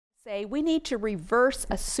Say we need to reverse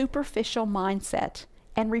a superficial mindset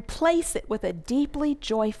and replace it with a deeply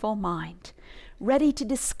joyful mind, ready to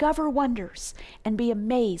discover wonders and be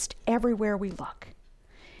amazed everywhere we look.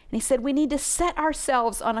 And he said we need to set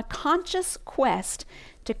ourselves on a conscious quest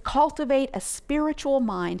to cultivate a spiritual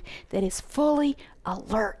mind that is fully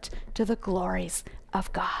alert to the glories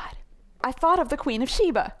of God. I thought of the Queen of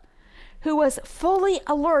Sheba, who was fully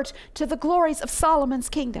alert to the glories of Solomon's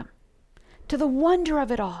kingdom, to the wonder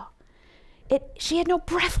of it all. She had no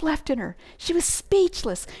breath left in her. She was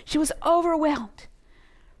speechless. She was overwhelmed.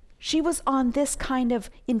 She was on this kind of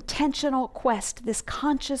intentional quest, this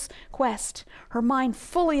conscious quest, her mind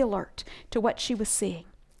fully alert to what she was seeing.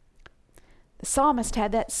 The psalmist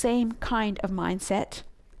had that same kind of mindset.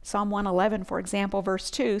 Psalm 111, for example,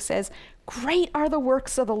 verse 2 says, "Great are the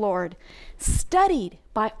works of the Lord, studied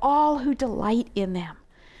by all who delight in them.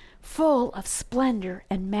 Full of splendor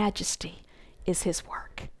and majesty is his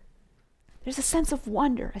work." There's a sense of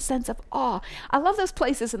wonder, a sense of awe. I love those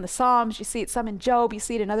places in the Psalms. You see it some in Job. You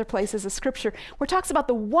see it in other places of Scripture where it talks about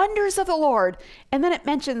the wonders of the Lord, and then it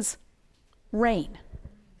mentions rain.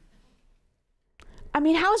 I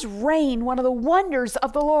mean, how is rain one of the wonders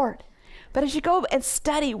of the Lord? But as you go and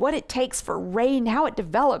study what it takes for rain, how it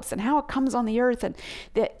develops and how it comes on the earth and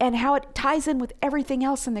how it ties in with everything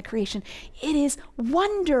else in the creation, it is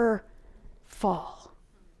wonderful.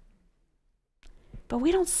 But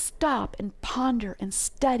we don't stop and ponder and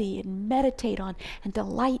study and meditate on and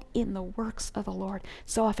delight in the works of the Lord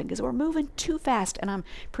so often because we're moving too fast. And I'm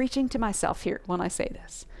preaching to myself here when I say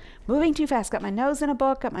this. Moving too fast. Got my nose in a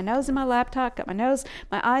book, got my nose in my laptop, got my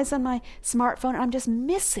eyes on my smartphone. I'm just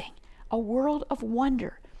missing a world of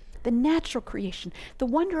wonder, the natural creation, the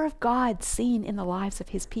wonder of God seen in the lives of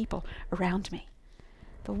his people around me,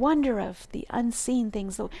 the wonder of the unseen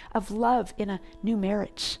things, of love in a new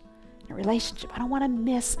marriage, a relationship. I don't want to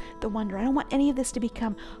miss the wonder. I don't want any of this to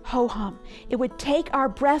become ho-hum. It would take our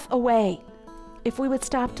breath away if we would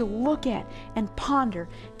stop to look at and ponder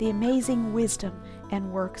the amazing wisdom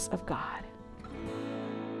and works of God.